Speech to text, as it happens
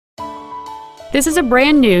This is a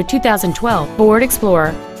brand new 2012 Ford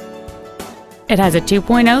Explorer. It has a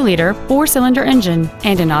 2.0-liter four-cylinder engine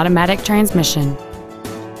and an automatic transmission.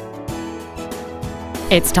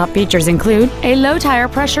 Its top features include a low tire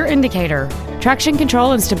pressure indicator, traction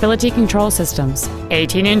control and stability control systems,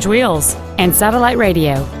 18-inch wheels, and satellite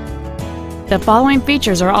radio. The following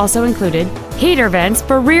features are also included: heater vents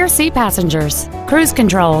for rear seat passengers, cruise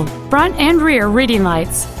control, front and rear reading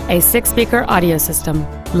lights, a 6-speaker audio system,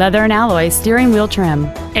 leather and alloy steering wheel trim,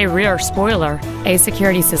 a rear spoiler, a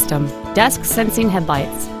security system, dusk sensing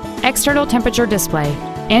headlights, external temperature display,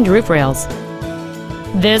 and roof rails.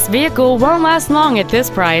 This vehicle won't last long at this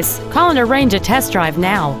price. Call and arrange a test drive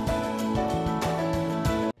now.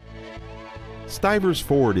 Stivers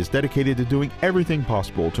Ford is dedicated to doing everything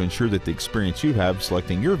possible to ensure that the experience you have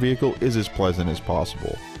selecting your vehicle is as pleasant as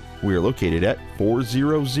possible. We are located at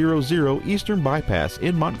 4000 Eastern Bypass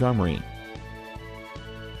in Montgomery.